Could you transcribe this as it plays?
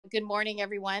Good morning,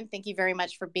 everyone. Thank you very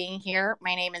much for being here.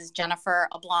 My name is Jennifer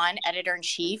Ablan,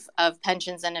 Editor-in-Chief of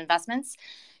Pensions and Investments.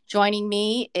 Joining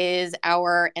me is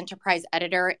our Enterprise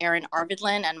Editor, Erin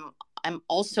Arvidlin, and I'm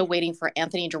also waiting for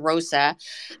Anthony DeRosa,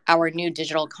 our new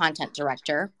Digital Content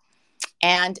Director.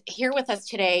 And here with us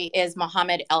today is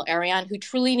Mohamed El-Erian, who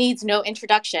truly needs no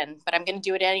introduction, but I'm going to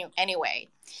do it anyway.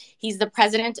 He's the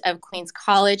president of Queen's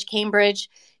College, Cambridge,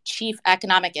 Chief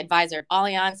Economic Advisor at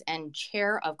Allianz, and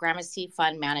Chair of Gramercy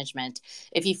Fund Management.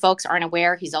 If you folks aren't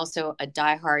aware, he's also a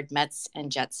diehard Mets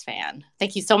and Jets fan.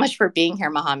 Thank you so much for being here,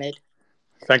 Mohamed.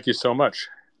 Thank you so much.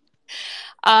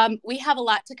 We have a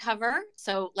lot to cover,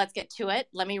 so let's get to it.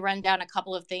 Let me run down a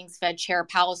couple of things Fed Chair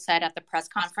Powell said at the press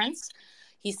conference.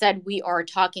 He said we are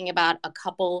talking about a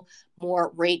couple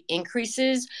more rate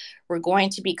increases. We're going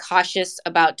to be cautious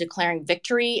about declaring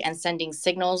victory and sending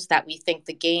signals that we think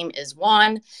the game is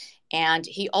won. And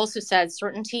he also said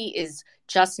certainty is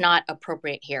just not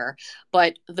appropriate here.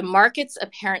 But the markets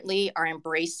apparently are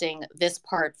embracing this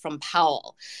part from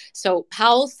Powell. So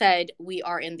Powell said we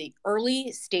are in the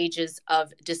early stages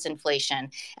of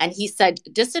disinflation. And he said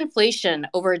disinflation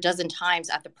over a dozen times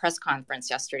at the press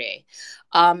conference yesterday.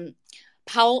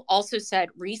 Powell also said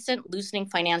recent loosening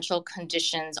financial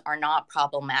conditions are not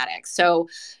problematic. So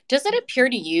does it appear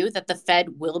to you that the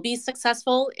Fed will be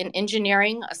successful in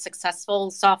engineering a successful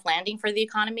soft landing for the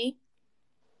economy?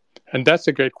 And that's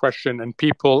a great question. And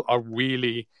people are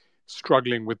really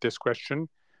struggling with this question.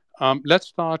 Let's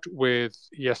start with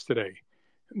yesterday.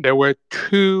 There were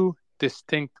two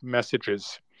distinct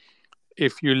messages.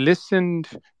 If you listened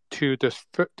to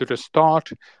the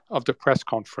start of the press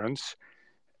conference,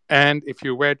 and if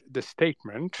you read the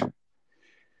statement,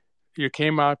 you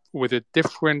came up with a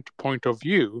different point of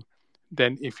view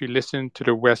than if you listened to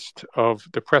the rest of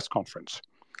the press conference.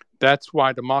 That's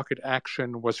why the market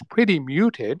action was pretty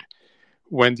muted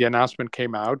when the announcement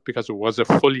came out, because it was a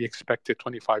fully expected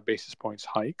 25 basis points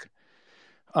hike.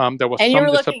 There was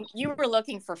you were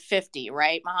looking for 50,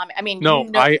 right, Mohamed? I mean, no,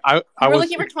 I were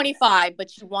looking for 25,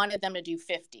 but you wanted them to do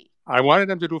 50. I wanted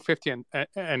them to do 50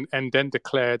 and then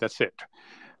declare that's it.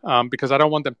 Because I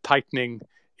don't want them tightening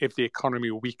if the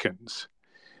economy weakens.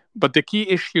 But the key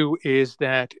issue is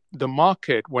that the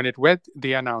market, when it read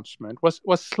the announcement, was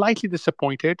slightly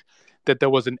disappointed that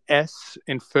there was an S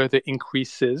in further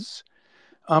increases,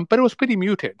 but it was pretty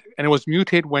muted. And it was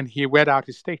muted when he read out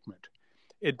his statement.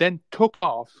 It then took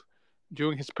off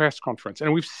during his press conference.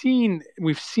 And we've seen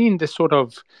this sort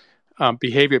of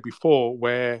behavior before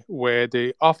where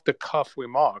the off-the-cuff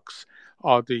remarks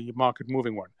are the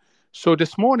market-moving one. So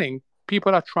this morning,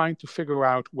 people are trying to figure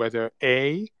out whether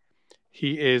A,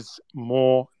 he is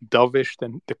more dovish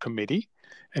than the committee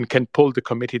and can pull the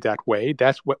committee that way.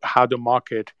 That's how the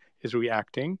market is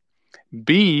reacting.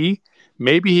 B,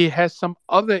 maybe he has some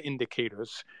other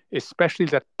indicators, especially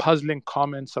that puzzling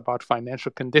comments about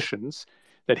financial conditions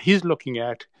that he's looking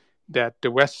at that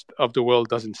the rest of the world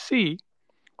doesn't see.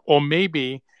 Or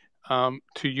maybe, to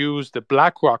use the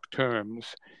BlackRock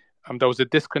terms, there was a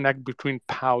disconnect between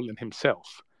Powell and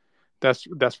himself.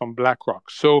 That's from BlackRock.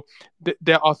 So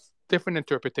there are different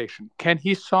interpretations. Can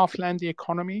he soft land the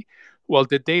economy? Well,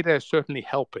 the data is certainly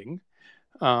helping.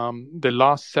 The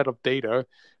last set of data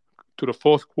to the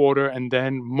fourth quarter, and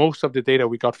then most of the data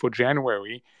we got for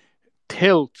January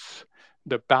tilts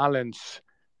the balance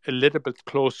a little bit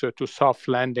closer to soft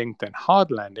landing than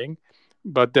hard landing,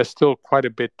 but there's still quite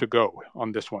a bit to go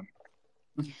on this one.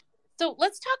 So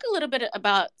let's talk a little bit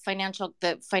about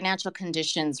the financial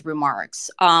conditions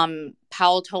remarks.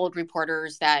 Powell told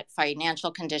reporters that financial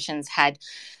conditions had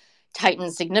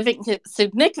tightened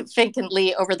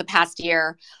significantly over the past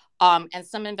year, and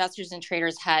some investors and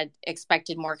traders had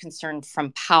expected more concern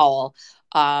from Powell,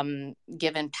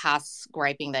 given past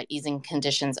griping that easing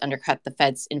conditions undercut the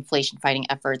Fed's inflation-fighting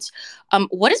efforts.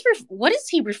 What is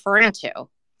he referring to?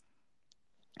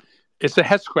 It's a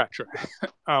head scratcher.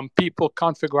 People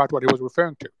can't figure out what he was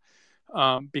referring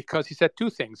to because he said two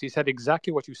things. He said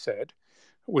exactly what you said,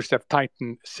 which have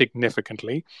tightened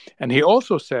significantly. And he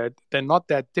also said they're not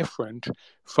that different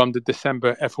from the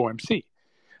December FOMC.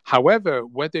 However,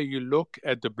 whether you look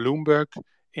at the Bloomberg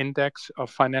Index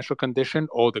of Financial Condition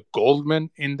or the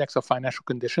Goldman Index of Financial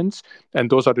Conditions, and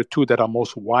those are the two that are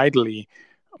most widely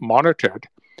monitored,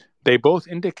 they both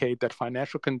indicate that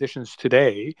financial conditions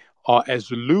today are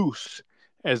as loose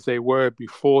as they were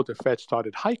before the Fed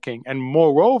started hiking. And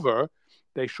moreover,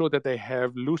 they show that they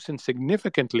have loosened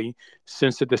significantly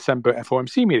since the December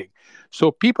FOMC meeting.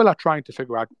 So people are trying to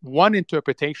figure out. One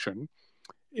interpretation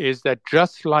is that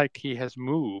just like he has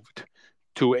moved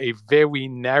to a very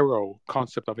narrow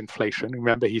concept of inflation.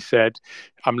 Remember, he said,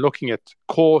 I'm looking at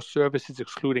core services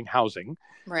excluding housing.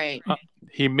 Right.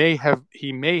 He may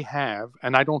have,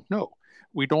 and I don't know.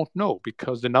 We don't know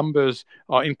because the numbers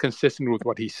are inconsistent with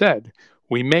what he said.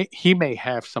 He may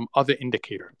have some other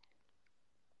indicator.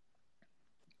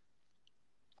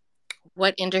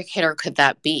 What indicator could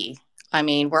that be? I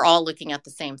mean, we're all looking at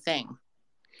the same thing.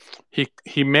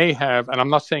 He may have, and I'm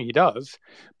not saying he does,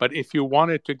 but if you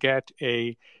wanted to get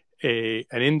an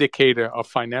indicator of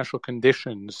financial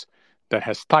conditions that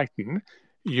has tightened,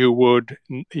 you would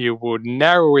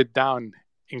narrow it down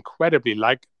incredibly,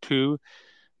 like to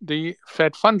the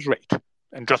Fed funds rate,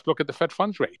 and just look at the Fed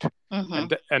funds rate,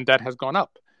 and that has gone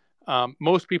up.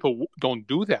 Most people don't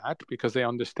do that because they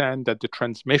understand that the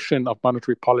transmission of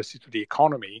monetary policy to the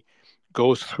economy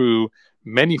goes through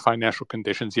many financial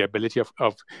conditions, the ability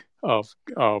of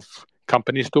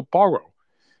companies to borrow,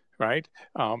 right?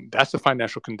 That's a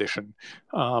financial condition.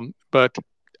 But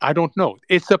I don't know.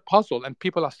 It's a puzzle, and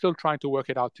people are still trying to work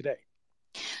it out today.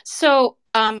 So,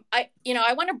 I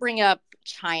want to bring up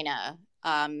China.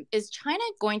 Is China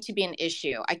going to be an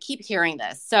issue? I keep hearing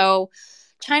this. So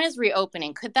China's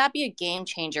reopening, could that be a game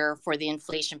changer for the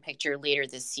inflation picture later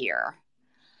this year?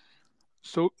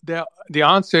 So the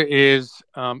answer is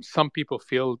some people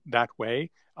feel that way.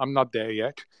 I'm not there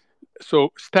yet.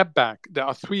 So step back. There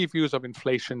are three views of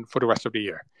inflation for the rest of the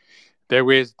year.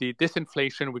 There is the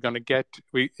disinflation.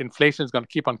 Inflation is going to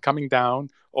keep on coming down,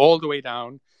 all the way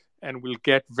down, and we'll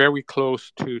get very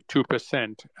close to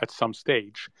 2% at some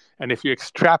stage. And if you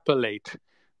extrapolate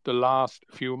the last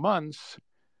few months,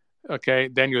 okay,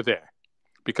 then you're there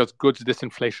because goods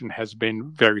disinflation has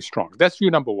been very strong. That's view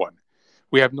number one.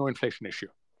 We have no inflation issue.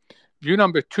 View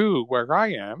number two, where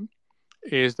I am,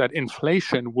 is that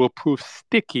inflation will prove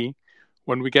sticky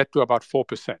when we get to about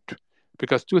 4%,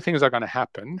 because two things are going to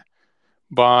happen.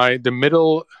 By the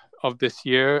middle of this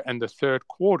year and the third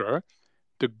quarter,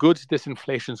 the goods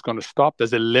disinflation is going to stop.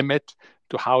 There's a limit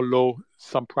to how low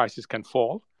some prices can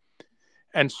fall.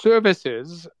 And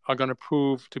services are going to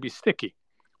prove to be sticky.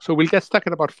 So we'll get stuck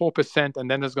at about 4%, and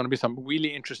then there's going to be some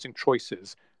really interesting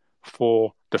choices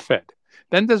for the Fed.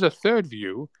 Then there's a third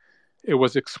view. It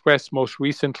was expressed most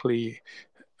recently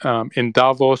in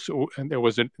Davos, and there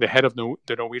was the head of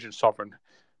the Norwegian Sovereign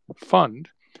Fund,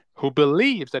 who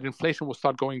believes that inflation will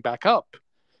start going back up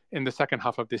in the second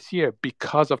half of this year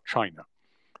because of China.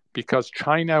 Because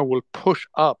China will push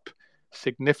up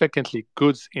significantly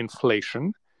goods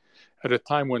inflation at a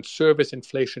time when service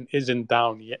inflation isn't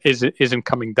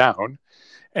coming down,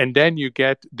 and then you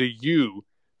get the U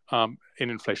in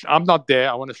inflation. I'm not there.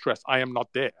 I want to stress I am not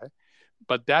there,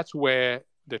 but that's where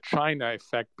the China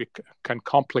effect can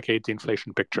complicate the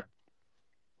inflation picture.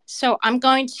 So I'm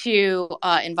going to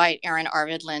invite Erin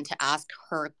Arvidlin to ask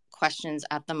her questions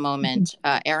at the moment.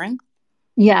 Erin?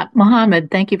 Yeah, Mohamed,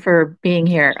 thank you for being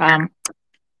here.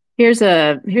 Here's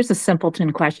a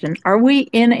simpleton question. Are we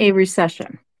in a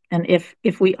recession? And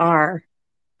if we are,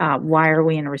 why are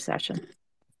we in a recession?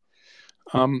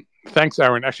 Thanks,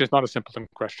 Erin. Actually, it's not a simpleton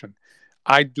question.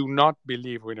 I do not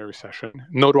believe we're in a recession,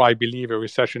 nor do I believe a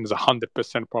recession is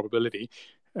 100% probability,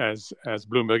 as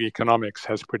Bloomberg Economics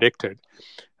has predicted.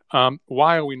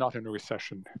 Why are we not in a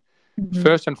recession? Mm-hmm.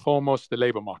 First and foremost, the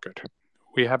labor market.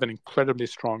 We have an incredibly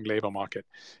strong labor market.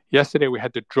 Yesterday, we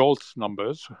had the JOLTS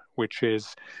numbers, which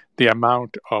is the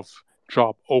amount of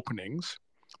job openings.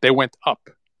 They went up.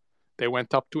 They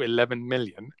went up to 11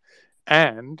 million,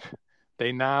 and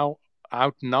they now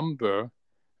outnumber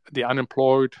the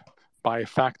unemployed by a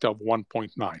factor of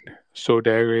 1.9. So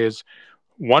there is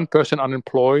one person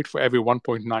unemployed for every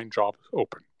 1.9 jobs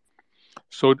open.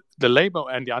 So the labor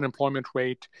and the unemployment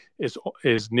rate is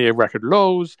near record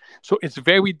lows. So it's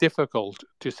very difficult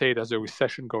to say there's a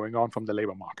recession going on from the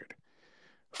labor market.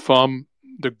 From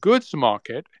the goods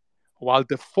market, while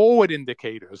the forward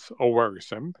indicators are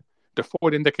worrisome, the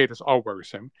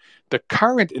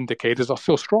current indicators are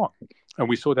still strong. And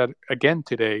we saw that again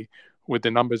today with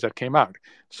the numbers that came out.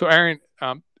 So, Erin,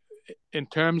 in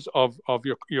terms of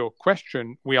your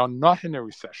question, we are not in a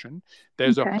recession.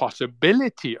 There's a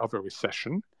possibility of a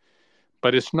recession,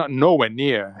 but it's not nowhere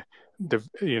near the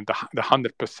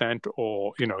 100%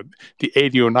 or the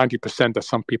 80 or 90% that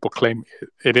some people claim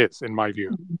it is, in my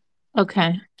view.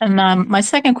 Okay. And my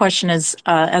second question is,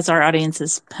 as our audience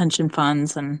is pension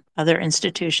funds and other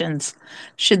institutions,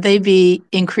 should they be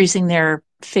increasing their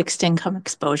fixed income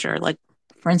exposure? Like,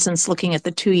 for instance, looking at the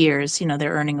 2 years,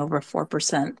 they're earning over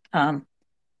 4%. And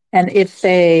if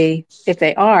they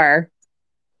are,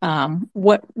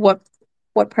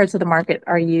 what parts of the market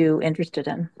are you interested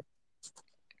in?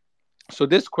 So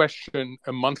this question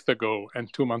a month ago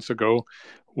and 2 months ago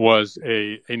was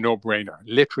a no-brainer,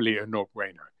 literally a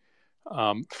no-brainer.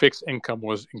 Fixed income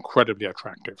was incredibly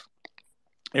attractive.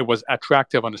 It was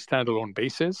attractive on a standalone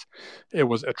basis. It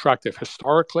was attractive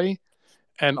historically.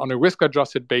 And on a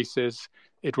risk-adjusted basis,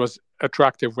 it was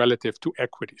attractive relative to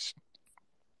equities.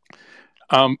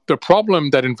 The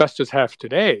problem that investors have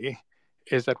today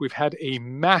is that we've had a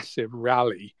massive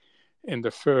rally in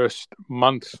the first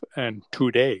month and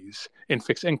 2 days in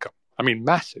fixed income. I mean,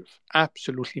 massive,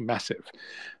 absolutely massive.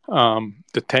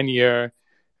 The 10-year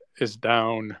is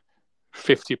down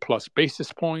 50 plus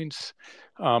basis points.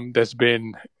 There's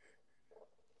been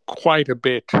quite a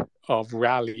bit of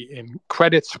rally in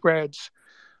credit spreads.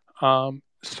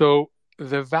 So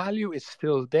the value is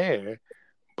still there,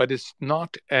 but it's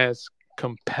not as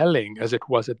compelling as it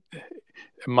was a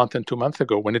month and 2 months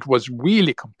ago when it was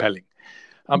really compelling.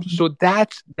 So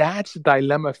that's the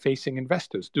dilemma facing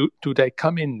investors. Do they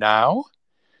come in now?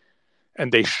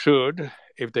 And they should,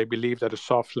 if they believe that a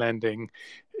soft landing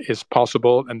is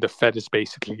possible and the Fed is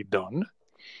basically done.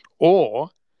 Or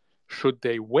should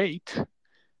they wait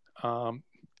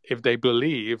if they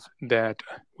believe that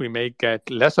we may get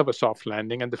less of a soft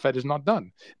landing and the Fed is not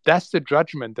done? That's the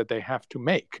judgment that they have to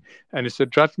make. And it's a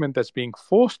judgment that's being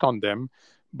forced on them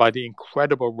by the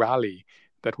incredible rally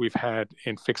that we've had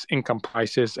in fixed income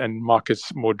prices and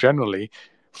markets more generally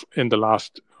in the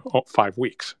last 5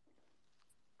 weeks.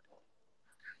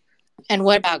 And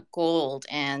what about gold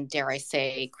and, dare I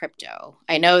say, crypto?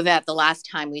 I know that the last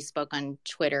time we spoke on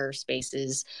Twitter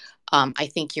Spaces, I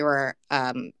think you were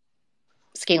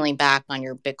scaling back on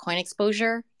your Bitcoin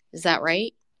exposure. Is that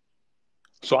right?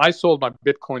 So I sold my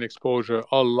Bitcoin exposure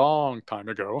a long time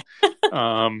ago.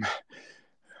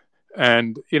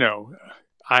 And,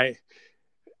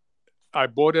 I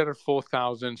bought it at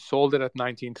 4,000, sold it at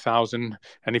 19,000.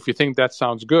 And if you think that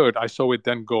sounds good, I saw it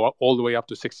then go all the way up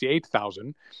to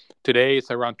 68,000. Today it's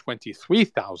around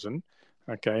 23,000.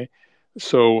 Okay.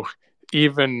 So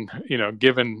even,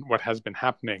 given what has been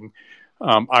happening,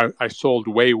 I sold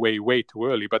way, way, way too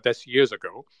early, but that's years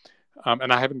ago.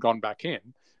 And I haven't gone back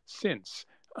in since.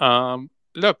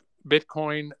 Look,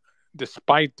 Bitcoin,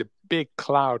 despite the big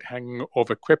cloud hanging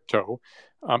over crypto,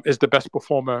 is the best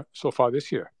performer so far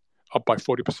this year, up by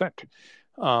 40%.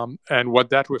 And what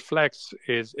that reflects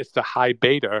is it's the high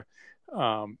beta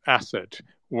asset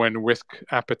when risk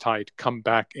appetite come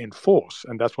back in force.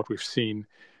 And that's what we've seen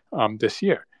this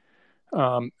year.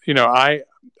 I'm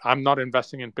not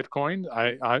investing in Bitcoin,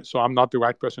 so I'm not the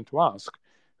right person to ask.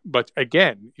 But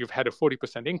again, you've had a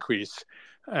 40% increase,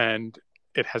 and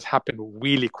it has happened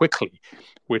really quickly,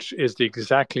 which is the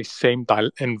exactly same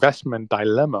investment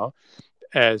dilemma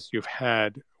as you've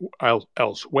had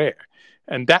elsewhere.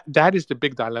 And that is the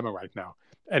big dilemma right now.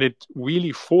 And it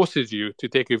really forces you to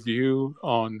take a view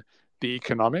on the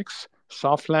economics,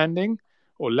 soft landing,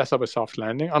 or less of a soft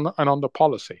landing, and on the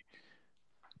policy.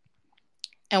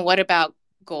 And what about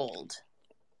gold?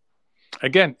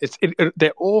 Again,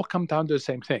 they all come down to the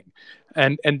same thing.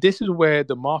 And this is where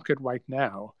the market right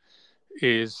now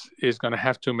is going to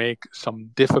have to make some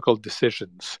difficult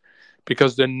decisions,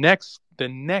 because the next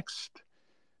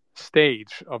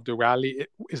stage of the rally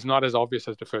is not as obvious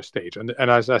as the first stage. And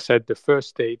as I said, the first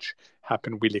stage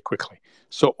happened really quickly.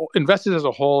 So investors as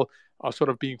a whole are sort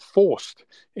of being forced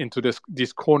into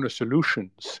these corner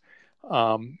solutions,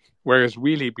 whereas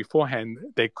really beforehand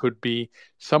they could be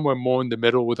somewhere more in the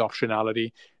middle with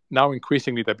optionality. Now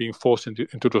increasingly they're being forced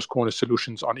into those corner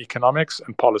solutions on economics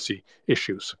and policy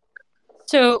issues.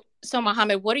 So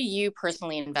Mohamed, what are you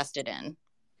personally invested in?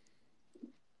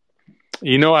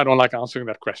 I don't like answering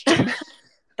that question.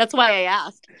 That's why I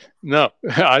asked. No,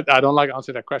 I don't like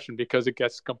answering that question because it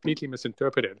gets completely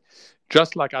misinterpreted.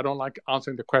 Just like I don't like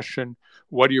answering the question,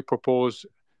 what do you propose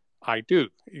I do?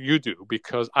 You do,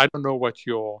 because I don't know what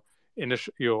your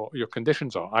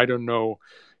conditions are. I don't know,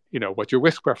 what your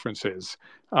risk preference is.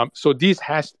 So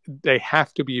they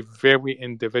have to be very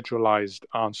individualized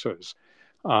answers.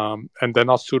 And they're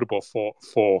not suitable for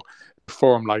a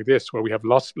forum like this where we have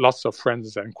lots of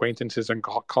friends and acquaintances and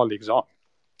colleagues on.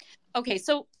 Okay,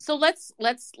 so let's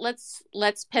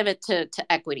pivot to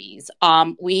equities.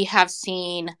 We have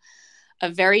seen a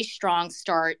very strong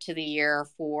start to the year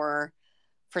for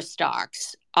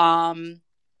stocks, and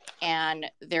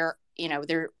there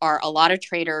are a lot of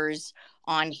traders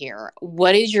on here.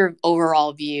 What is your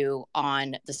overall view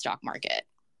on the stock market?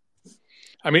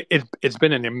 I mean, it's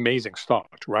been an amazing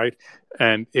start, right?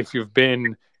 And if you've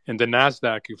been in the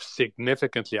NASDAQ, you've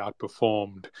significantly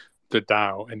outperformed the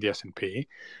Dow and the S&P.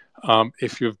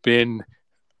 If you've been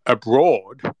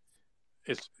abroad,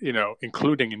 is,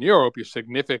 including in Europe, you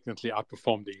significantly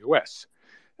outperformed the US.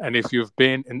 And if you've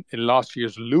been in last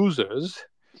year's losers,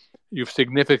 you've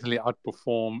significantly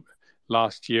outperformed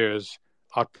last year's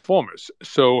outperformers.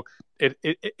 So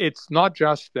it's not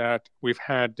just that we've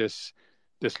had this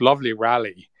lovely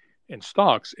rally in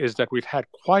stocks, is that we've had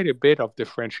quite a bit of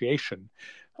differentiation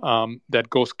that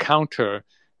goes counter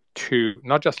to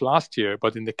not just last year,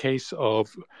 but in the case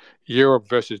of Europe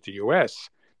versus the US,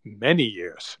 many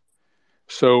years.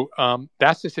 So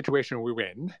that's the situation we're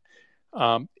in.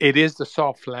 It is the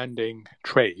soft landing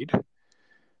trade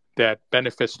that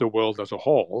benefits the world as a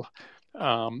whole.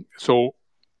 So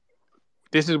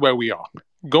this is where we are.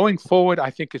 Going forward, I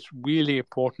think it's really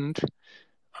important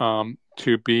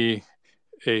to be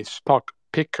a stock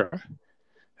picker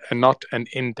and not an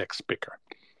index picker.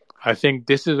 I think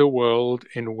this is a world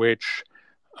in which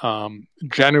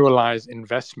generalized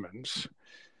investments,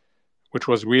 which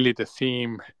was really the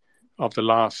theme of the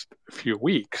last few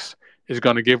weeks, is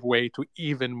going to give way to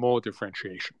even more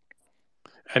differentiation.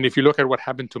 And if you look at what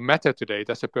happened to Meta today,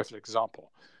 that's a perfect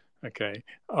example, okay,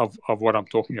 of what I'm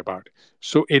talking about.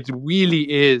 So it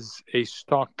really is a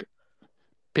stock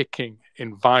picking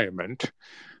environment,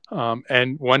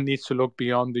 and one needs to look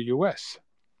beyond the US.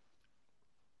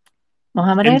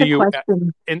 Mohamed, I had a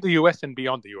question. In the US and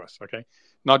beyond the US, okay?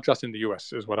 Not just in the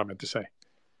US is what I meant to say.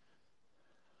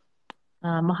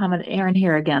 Mohamed El-Erian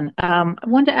here again. I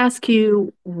wanted to ask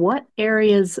you what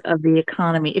areas of the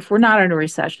economy, if we're not in a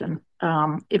recession,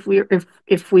 if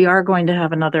we are going to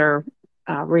have another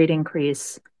rate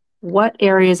increase, what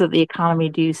areas of the economy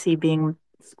do you see being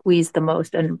squeezed the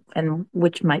most, and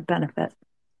which might benefit?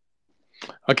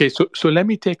 Okay, so let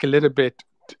me take you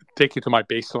to my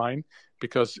baseline,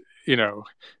 because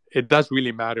it does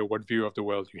really matter what view of the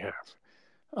world you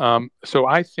have. So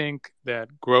I think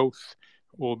that growth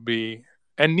will be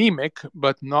anemic,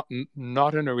 but not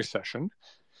in a recession.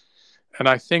 And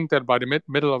I think that by the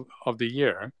middle of the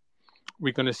year,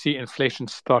 we're going to see inflation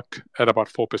stuck at about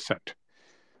 4%.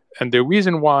 And the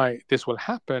reason why this will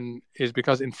happen is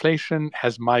because inflation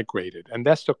has migrated, and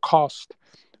that's the cost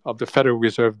of the Federal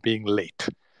Reserve being late.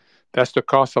 That's the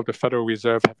cost of the Federal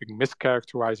Reserve having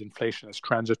mischaracterized inflation as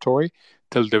transitory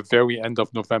till the very end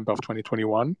of November of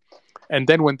 2021. And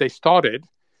then when they started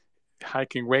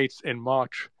hiking rates in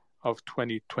March of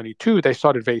 2022, they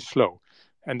started very slow.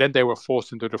 And then they were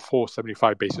forced into the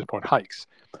 475 basis point hikes.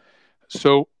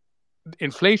 So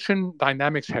inflation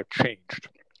dynamics have changed.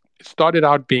 It started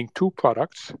out being two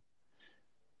products,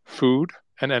 food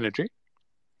and energy.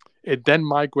 It then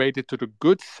migrated to the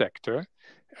goods sector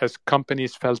as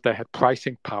companies felt they had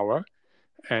pricing power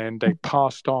and they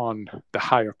passed on the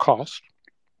higher cost.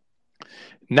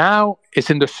 Now it's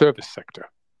in the service sector.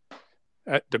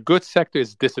 The goods sector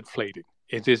is disinflating.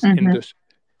 It is in the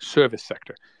service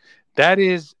sector. That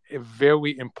is a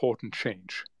very important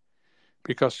change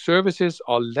because services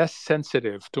are less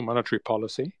sensitive to monetary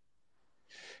policy,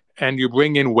 and you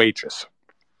bring in wages.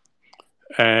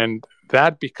 And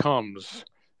that becomes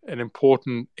an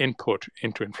important input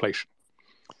into inflation.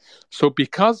 So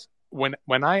because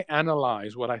when I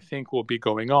analyze what I think will be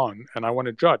going on, and I want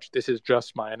to judge, this is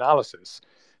just my analysis,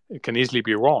 it can easily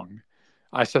be wrong,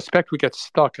 I suspect we get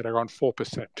stuck at around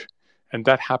 4%. And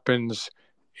that happens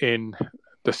in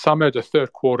the summer, the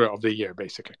third quarter of the year,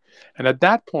 basically. And at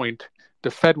that point,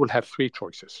 the Fed will have three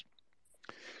choices.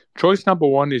 Choice number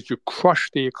one is you crush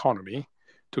the economy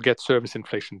to get service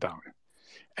inflation down.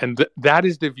 And that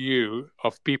is the view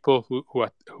of people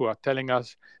who are telling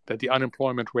us that the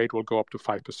unemployment rate will go up to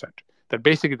 5%. That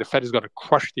basically the Fed is going to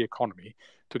crush the economy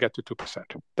to get to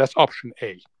 2%. That's option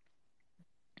A,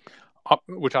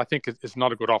 which I think is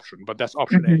not a good option, but that's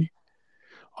option A.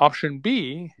 Option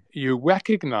B, you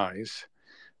recognize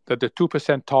that the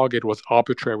 2% target was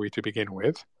arbitrary to begin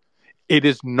with. It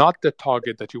is not the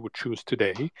target that you would choose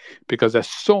today because there's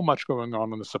so much going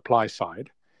on the supply side.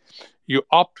 You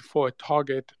opt for a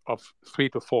target of 3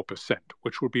 to 4%,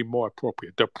 which would be more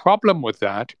appropriate. The problem with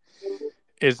that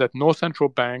is that no central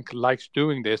bank likes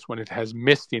doing this when it has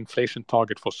missed the inflation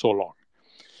target for so long.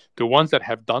 The ones that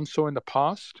have done so in the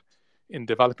past in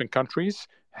developing countries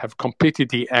have completely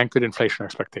de-anchored inflation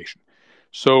expectation.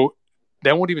 So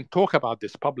they won't even talk about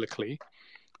this publicly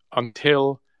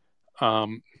until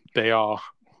they are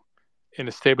in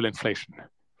a stable inflation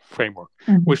framework,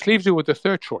 which leaves you with the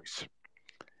third choice.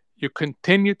 You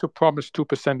continue to promise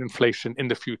 2% inflation in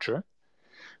the future.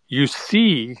 You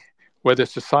see whether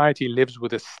society lives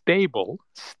with a stable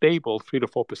 3 to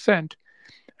 4%,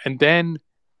 and then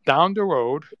down the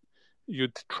road, you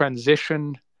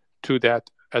transition to that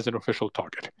as an official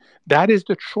target. That is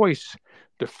the choice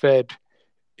the Fed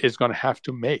is going to have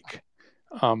to make.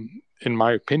 in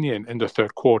my opinion, in the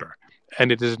third quarter.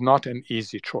 And it is not an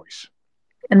easy choice.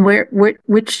 And where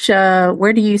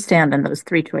do you stand on those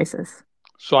three choices?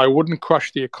 So I wouldn't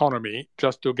crush the economy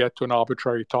just to get to an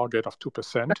arbitrary target of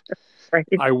 2%. Right.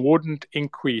 I wouldn't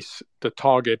increase the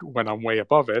target when I'm way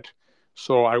above it.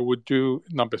 So I would do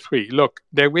number 3. Look,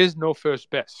 there is no first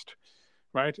best,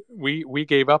 right? We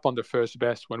gave up on the first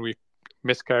best when we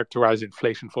mischaracterized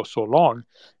inflation for so long,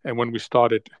 and when we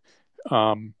started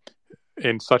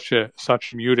in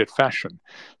such muted fashion.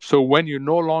 So when you're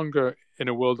no longer in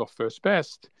a world of first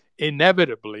best,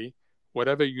 inevitably,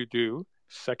 whatever you do,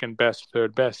 second best,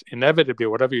 third best, inevitably,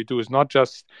 whatever you do is not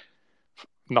just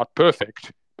not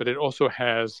perfect, but it also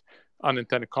has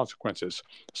unintended consequences.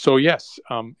 So yes,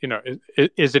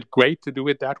 is it great to do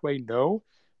it that way? No,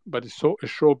 but it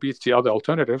sure beats the other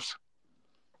alternatives.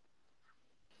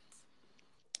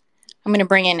 I'm going to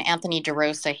bring in Anthony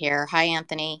DeRosa here. Hi,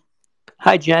 Anthony.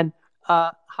 Hi, Jen.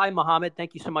 Hi, Mohamed.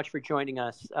 Thank you so much for joining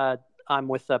us. I'm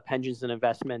with Pensions and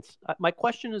Investments. My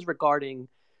question is regarding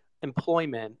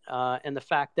employment and the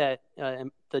fact that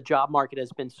the job market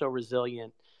has been so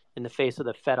resilient in the face of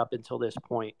the Fed up until this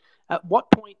point. At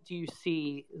what point do you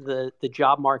see the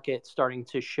job market starting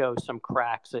to show some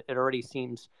cracks? It already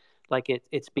seems like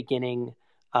it's beginning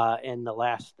in the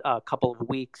last couple of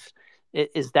weeks.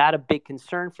 Is that a big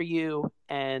concern for you?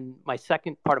 And my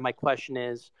second part of my question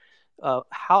is,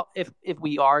 how if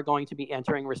we are going to be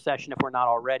entering recession, if we're not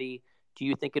already, do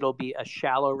you think it'll be a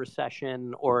shallow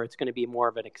recession or it's going to be more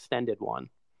of an extended one?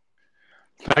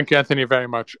 Thank you, Anthony, very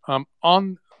much.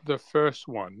 On the first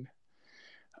one,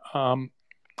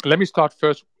 let me start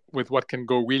first with what can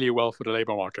go really well for the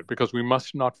labor market, because we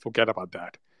must not forget about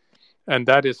that. And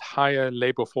that is higher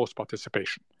labor force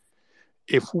participation.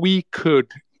 If we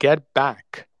could get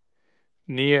back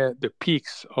near the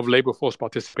peaks of labor force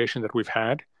participation that we've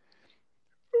had,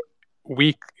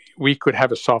 we could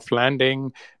have a soft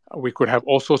landing. We could have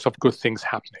all sorts of good things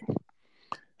happening.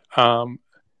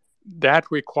 That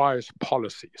requires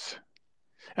policies.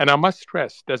 And I must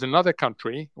stress, there's another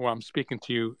country where I'm speaking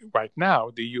to you right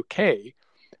now, the UK,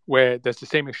 where there's the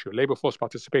same issue, labor force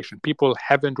participation. People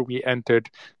haven't re-entered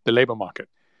the labor market.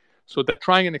 So they're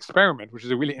trying an experiment, which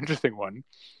is a really interesting one,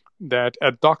 that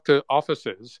at doctor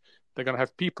offices, they're going to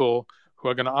have people who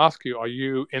are going to ask you, are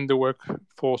you in the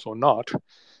workforce or not?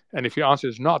 And if your answer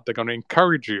is not, they're going to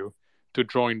encourage you to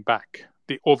join back,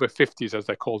 the over 50s, as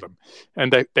they call them.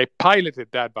 And they piloted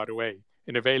that, by the way,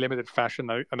 in a very limited fashion,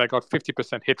 and I got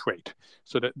 50% hit rate.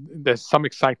 So that there's some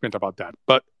excitement about that.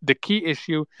 But the key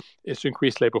issue is to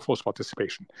increase labor force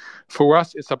participation. For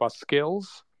us, it's about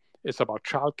skills, it's about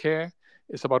childcare,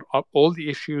 it's about all the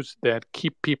issues that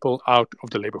keep people out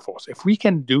of the labor force. If we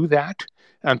can do that,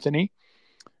 Anthony,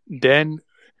 then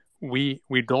we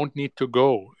don't need to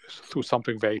go through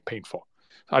something very painful.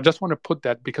 I just want to put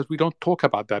that, because we don't talk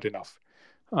about that enough.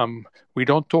 We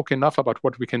don't talk enough about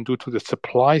what we can do to the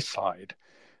supply side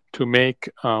to make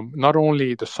not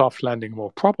only the soft landing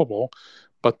more probable,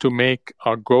 but to make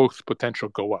our growth potential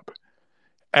go up.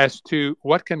 As to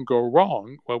what can go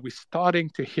wrong, well, we're starting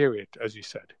to hear it, as you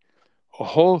said, a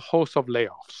whole host of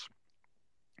layoffs.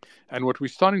 And what we're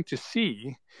starting to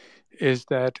see is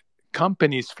that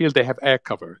companies feel they have air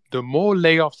cover. The more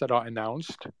layoffs that are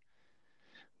announced,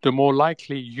 the more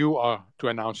likely you are to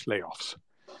announce layoffs.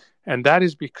 And that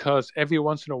is because every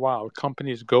once in a while,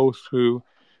 companies go through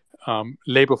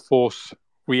labor force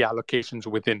reallocations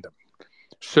within them.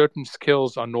 Certain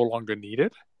skills are no longer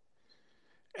needed,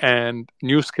 and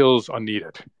new skills are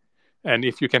needed. And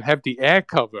if you can have the air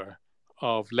cover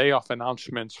of layoff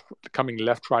announcements coming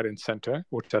left, right, and center,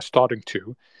 which they're starting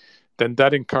to, then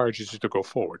that encourages you to go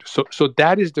forward. So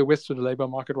that is the risk to the labor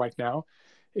market right now,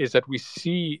 is that we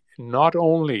see not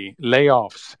only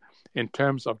layoffs in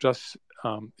terms of just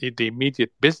the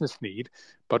immediate business need,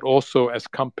 but also as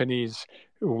companies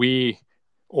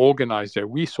reorganize their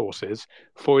resources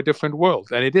for a different world.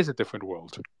 And it is a different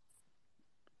world.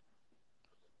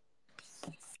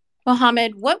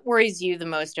 Mohamed, what worries you the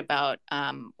most about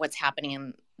what's happening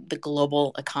in the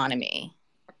global economy?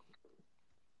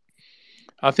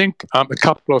 I think a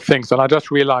couple of things. And I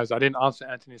just realized I didn't answer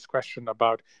Anthony's question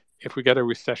about if we get a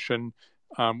recession,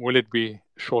 will it be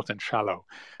short and shallow?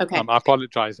 Okay. I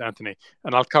apologize, Anthony,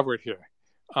 and I'll cover it here.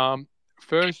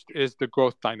 First is the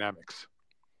growth dynamics.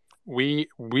 We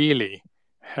really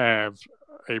have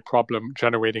a problem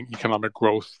generating economic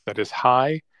growth that is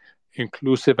high,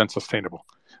 inclusive, and sustainable.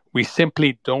 We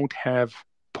simply don't have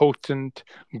potent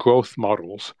growth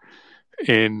models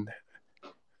in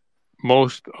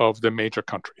most of the major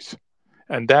countries.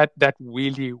 And that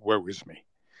really worries me.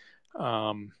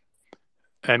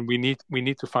 and we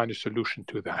need to find a solution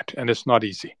to that, and it's not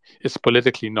easy. It's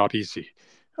politically not easy.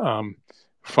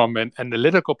 From an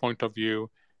analytical point of view,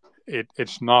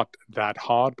 it's not that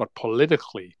hard, but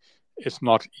politically, it's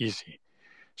not easy.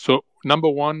 So number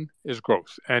one is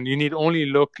growth, and you need only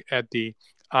look at the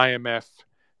IMF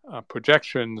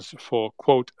projections for,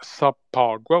 quote,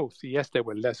 subpar growth. Yes, they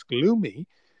were less gloomy,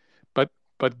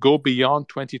 but go beyond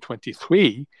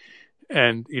 2023,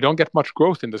 and you don't get much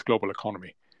growth in this global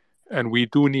economy. And we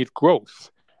do need growth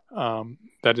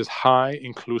that is high,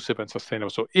 inclusive, and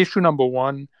sustainable. So issue number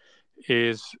one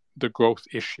is the growth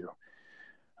issue.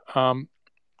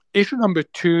 Issue number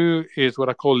two is what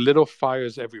I call little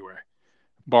fires everywhere,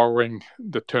 borrowing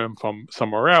the term from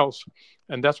somewhere else.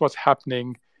 And that's what's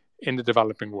happening in the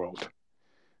developing world.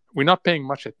 We're not paying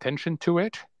much attention to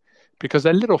it because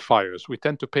they're little fires. We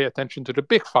tend to pay attention to the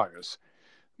big fires.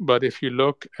 But if you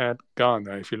look at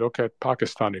Ghana, if you look at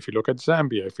Pakistan, if you look at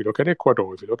Zambia, if you look at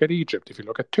Ecuador, if you look at Egypt, if you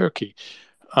look at Turkey,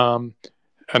 and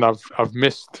I've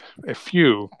missed a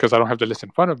few because I don't have the list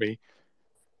in front of me,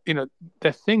 there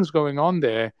are things going on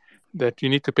there that you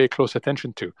need to pay close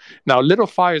attention to. Now, little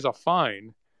fires are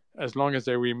fine as long as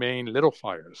they remain little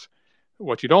fires.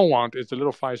 What you don't want is the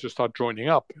little fires to start joining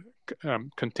up,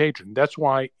 contagion. That's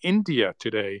why India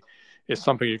today is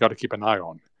something you got to keep an eye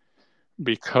on,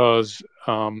 because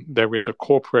there is a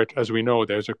corporate, as we know,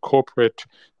 there's a corporate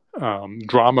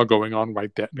drama going on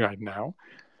right now.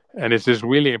 And it is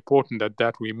really important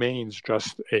that remains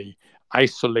just a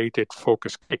isolated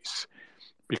focus case,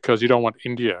 because you don't want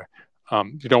India,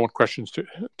 you don't want questions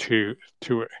to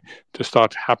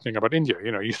start happening about India.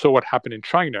 You saw what happened in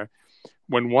China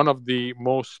when one of the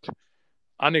most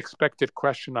unexpected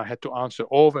question I had to answer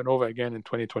over and over again in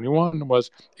 2021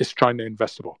 was, is China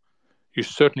investable? You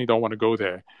certainly don't want to go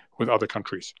there with other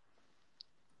countries.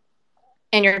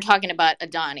 And you're talking about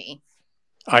Adani.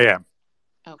 I am.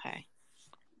 Okay.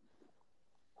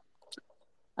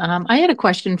 I had a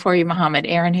question for you, Mohamed.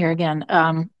 Aaron here again.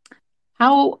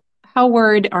 How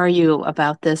worried are you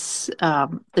about this,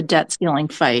 the debt ceiling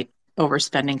fight over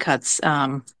spending cuts?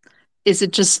 Is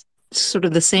it just sort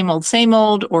of the same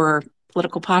old, or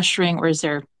political posturing, or is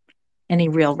there any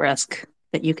real risk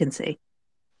that you can see?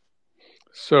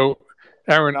 So,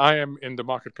 Aaron, I am in the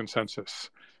market consensus.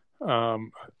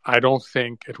 I don't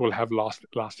think it will have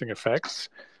lasting effects.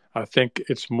 I think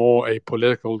it's more a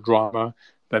political drama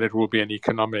than it will be an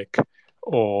economic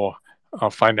or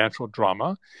a financial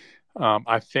drama.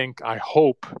 I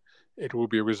hope it will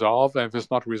be resolved. And if it's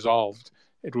not resolved,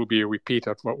 it will be a repeat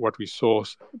of what we saw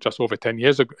just over 12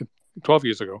 years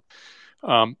ago,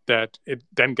 that it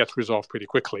then gets resolved pretty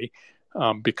quickly,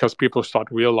 because people start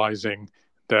realizing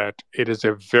that it is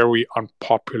a very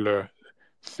unpopular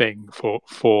thing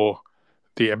for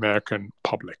the American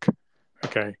public.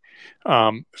 Okay,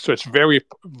 so it's very,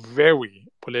 very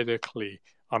politically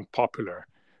unpopular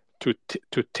to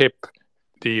tip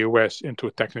the U.S. into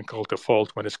a technical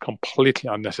default when it's completely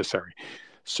unnecessary.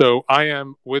 So I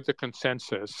am with the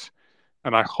consensus,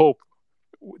 and I hope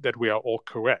that we are all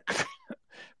correct.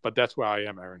 But that's where I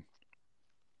am, Aaron.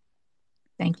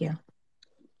 Thank you.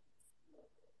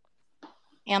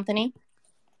 Anthony?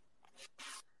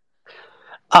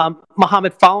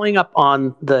 Mohamed, following up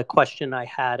on the question I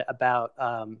had about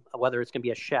whether it's going to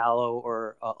be a shallow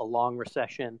or a long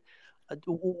recession,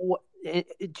 do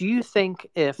you think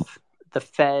if the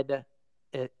Fed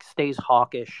stays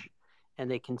hawkish and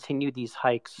they continue these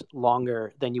hikes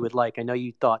longer than you would like? I know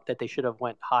you thought that they should have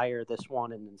went higher this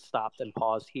one and then stopped and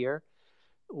paused here.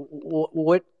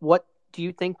 What do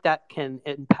you think that can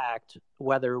impact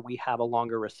whether we have a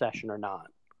longer recession or not?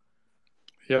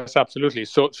 Yes, absolutely.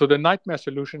 So the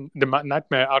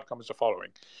nightmare outcome is the following: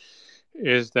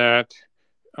 is that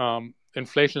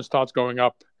inflation starts going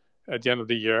up at the end of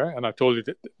the year, and I told you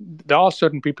that there are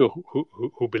certain people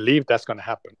who believe that's going to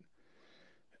happen,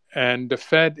 and the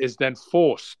Fed is then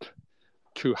forced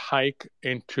to hike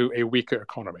into a weaker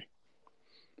economy.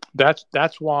 That's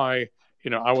why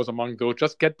I was among those.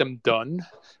 Just get them done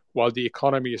while the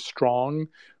economy is strong,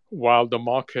 while the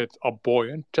markets are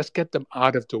buoyant. Just get them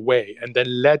out of the way, and then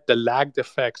let the lagged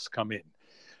effects come in.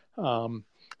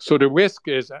 So the risk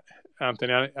is,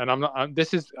 Anthony, and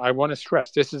I want to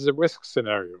stress, this is a risk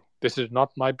scenario. This is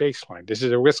not my baseline. This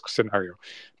is a risk scenario,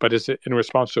 but it's in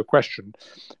response to a question,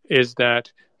 is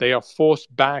that they are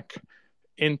forced back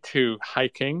into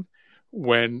hiking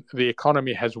when the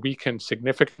economy has weakened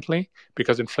significantly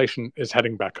because inflation is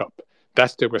heading back up.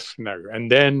 That's the risk scenario. And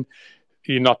then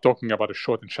you're not talking about a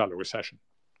short and shallow recession.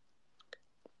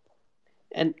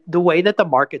 And the way that the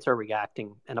markets are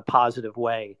reacting in a positive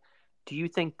way, do you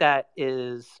think that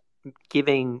is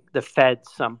giving the Fed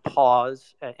some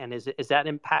pause? And is that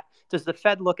impact? Does the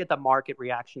Fed look at the market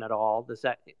reaction at all? Does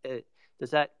that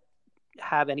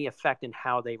have any effect in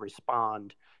how they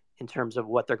respond in terms of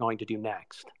what they're going to do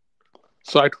next?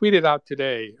 So I tweeted out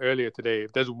earlier today,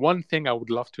 if there's one thing I would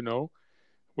love to know,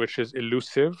 which is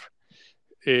elusive,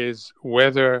 is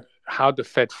how the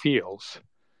Fed feels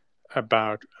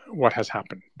about what has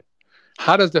happened.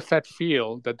 How does the Fed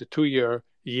feel that the 2-year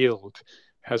yield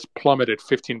has plummeted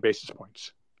 15 basis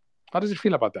points? How does it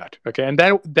feel about that? Okay, and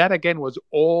that again was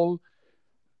all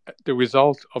the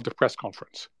result of the press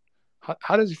conference.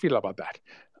 How does it feel about that?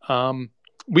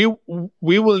 We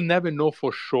will never know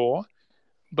for sure,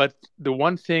 but the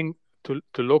one thing to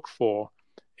look for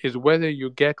is whether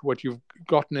you get what you've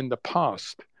gotten in the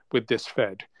past with this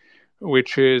Fed,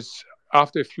 which is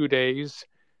after a few days,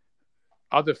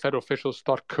 other Fed officials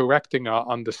start correcting our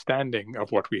understanding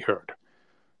of what we heard.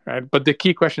 Right? But the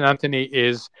key question, Anthony,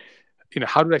 is,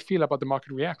 how do I feel about the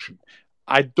market reaction?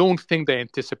 I don't think they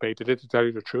anticipated it, to tell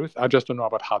you the truth. I just don't know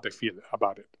about how they feel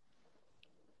about it.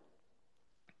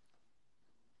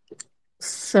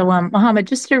 So, Mohamed,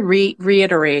 just to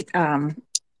reiterate,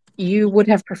 you would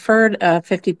have preferred a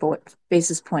 50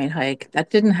 basis point hike. That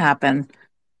didn't happen.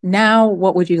 Now,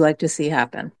 what would you like to see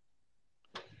happen?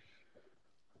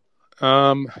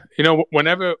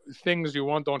 Whenever things you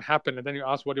want don't happen, and then you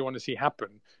ask what you want to see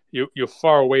happen, you're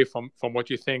far away from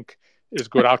what you think is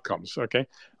good outcomes. Okay,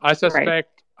 I suspect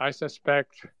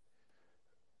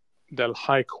they'll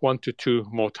hike 1 to 2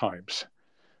 more times.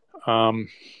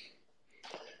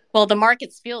 Well, the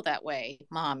markets feel that way,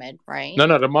 Mohamed, right?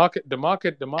 No, the market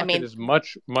is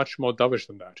much more dovish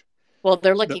than that. Well,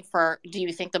 they're looking for. Do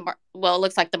you think it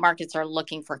looks like the markets are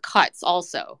looking for cuts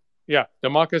also. Yeah, the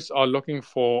markets are looking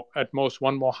for at most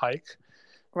 1 more hike.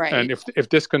 Right. And if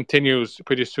this continues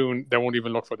pretty soon, they won't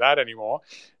even look for that anymore.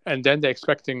 And then they're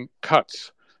expecting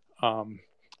cuts from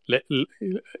the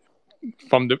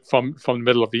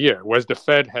middle of the year, whereas the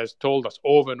Fed has told us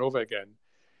over and over again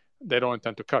they don't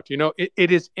intend to cut.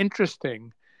 It is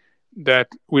interesting that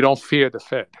we don't fear the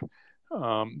Fed.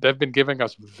 They've been giving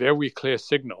us very clear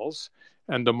signals,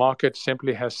 and the market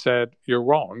simply has said, you're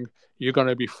wrong. You're going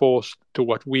to be forced to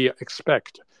what we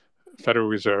expect, Federal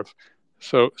Reserve.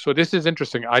 So this is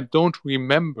interesting. I don't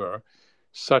remember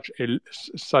such a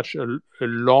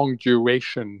long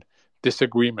duration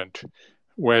disagreement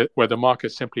where the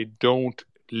markets simply don't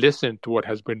listen to what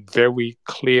has been very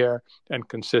clear and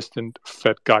consistent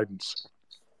Fed guidance.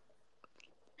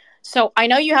 So I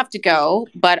know you have to go,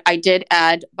 but I did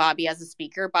add Bobby as a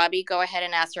speaker. Bobby, go ahead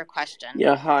and ask your question.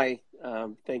 Yeah, hi.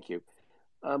 Thank you.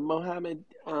 Mohamed,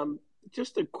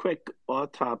 just a quick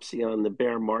autopsy on the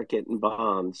bear market and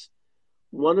bonds.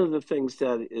 One of the things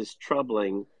that is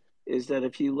troubling is that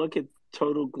if you look at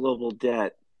total global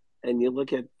debt and you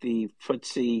look at the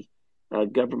FTSE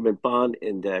government bond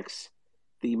index,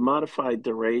 the modified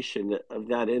duration of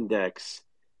that index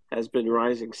has been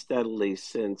rising steadily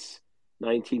since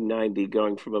 1990,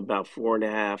 going from about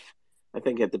 4.5. I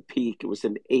think at the peak it was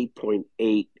an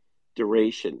 8.8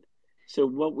 duration. So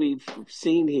what we've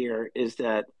seen here is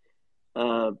that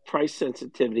price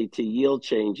sensitivity to yield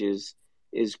changes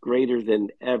is greater than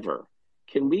ever.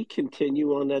 Can we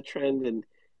continue on that trend?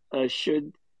 And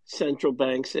should central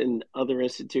banks and other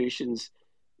institutions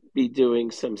be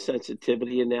doing some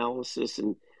sensitivity analysis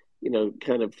and,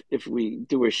 kind of if we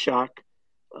do a shock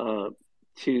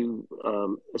to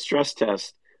a stress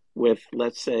test with,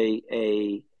 let's say,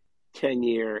 a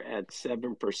 10-year at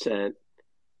 7%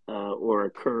 or a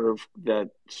curve that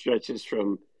stretches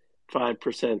from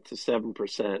 5% to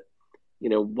 7%,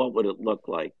 what would it look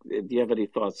like? Do you have any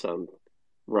thoughts on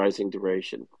rising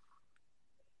duration?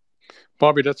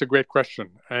 Bobby, that's a great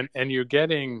question. And you're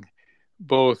getting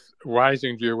both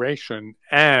rising duration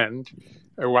and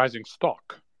a rising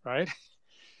stock, right?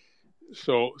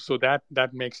 So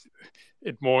that makes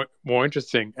it more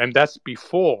interesting. And that's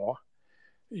before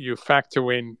you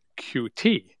factor in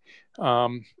QT.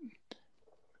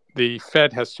 The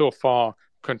Fed has so far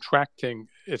contracting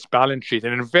its balance sheet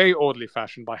in a very orderly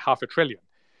fashion by $500 billion.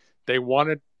 They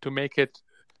wanted to make it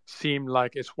seem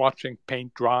like it's watching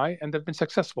paint dry, and they've been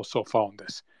successful so far on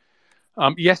this.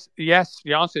 Yes, the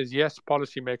answer is yes,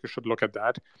 policymakers should look at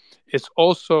that. It's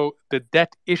also the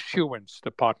debt issuance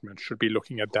department should be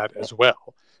looking at that as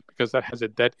well, because that has a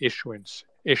debt issuance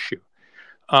issue.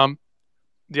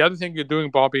 The other thing you're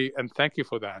doing, Bobby, and thank you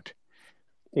for that,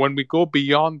 when we go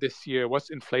beyond this year, what's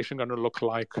inflation going to look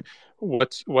like?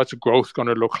 What's growth going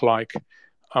to look like?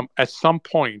 At some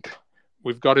point,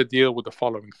 we've got to deal with the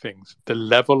following things: the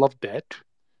level of debt,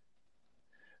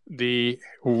 the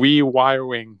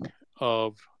rewiring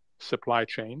of supply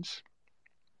chains,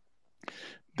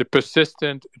 the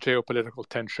persistent geopolitical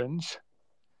tensions,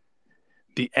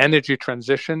 the energy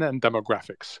transition, and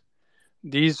demographics.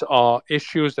 These are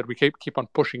issues that we keep on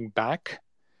pushing back.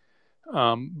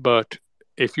 But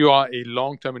if you are a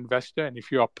long-term investor and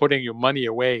if you are putting your money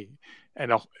away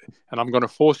and I'm going to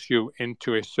force you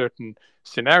into a certain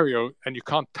scenario and you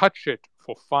can't touch it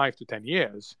for 5 to 10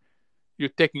 years, you're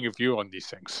taking a view on these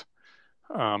things.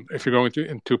 If you're going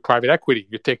into private equity,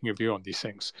 you're taking a view on these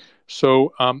things.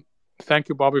 So thank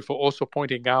you, Bobby, for also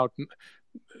pointing out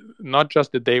not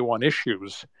just the day one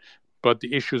issues, but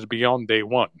the issues beyond day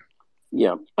one.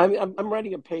 Yeah, I'm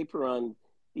writing a paper on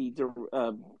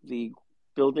the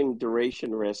building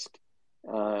duration risk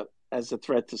as a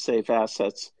threat to safe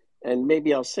assets, and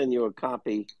maybe I'll send you a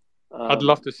copy. I'd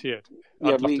love to see it.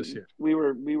 We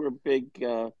were big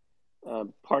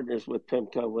partners with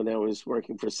PIMCO when I was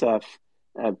working for Seth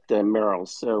at Merrill,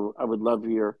 so I would love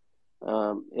your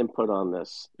input on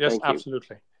this. Yes,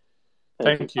 absolutely.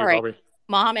 Thank you, Bobby.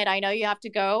 Mohamed, I know you have to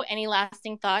go. Any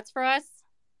lasting thoughts for us?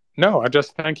 No, I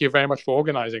just thank you very much for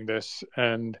organizing this,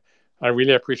 and I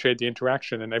really appreciate the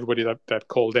interaction and everybody that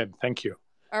called in. Thank you.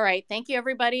 All right. Thank you,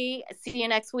 everybody. See you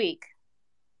next week.